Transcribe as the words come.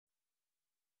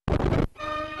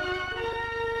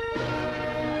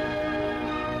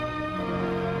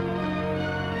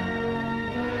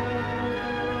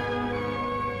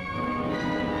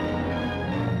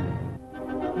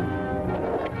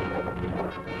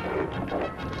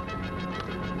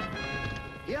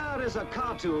Here is a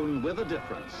cartoon with a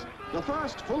difference. The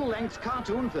first full-length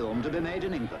cartoon film to be made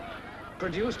in England.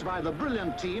 Produced by the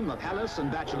brilliant team of Halas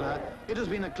and Batchelor, it has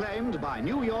been acclaimed by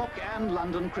New York and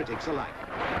London critics alike.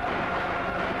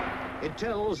 It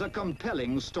tells a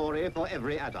compelling story for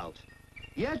every adult.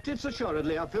 Yet it's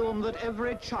assuredly a film that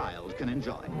every child can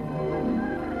enjoy.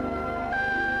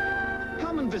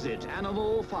 Come and visit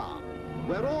Animal Farm,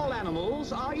 where all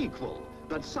animals are equal,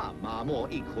 but some are more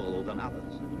equal than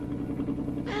others.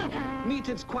 Meet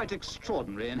its quite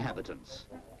extraordinary inhabitants,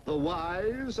 the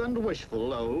wise and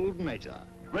wishful old Major.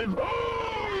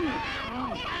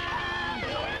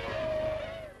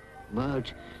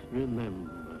 But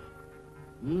remember,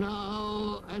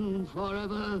 now and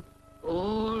forever,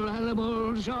 all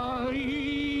animals are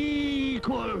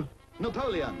equal.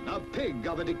 Napoleon, a pig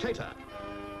of a dictator.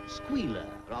 Squealer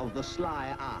of the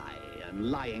sly eye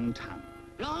and lying tongue.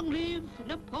 Long live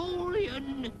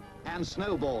Napoleon! And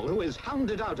Snowball, who is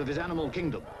hounded out of his animal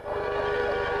kingdom.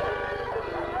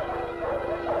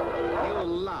 You'll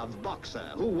love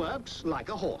Boxer, who works like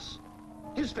a horse.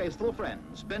 His faithful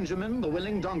friends, Benjamin the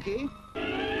willing donkey.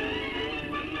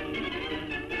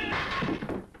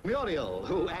 Muriel,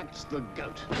 who acts the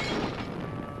goat.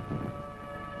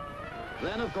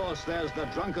 Then, of course, there's the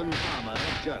drunken farmer,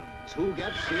 Jones, who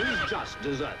gets his just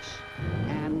desserts.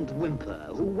 And Whimper,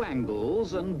 who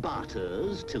wangles and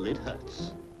barters till it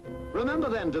hurts. Remember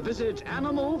then to visit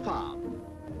Animal Farm.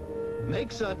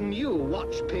 Make certain you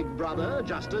watch Pig Brother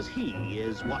just as he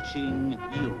is watching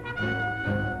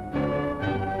you.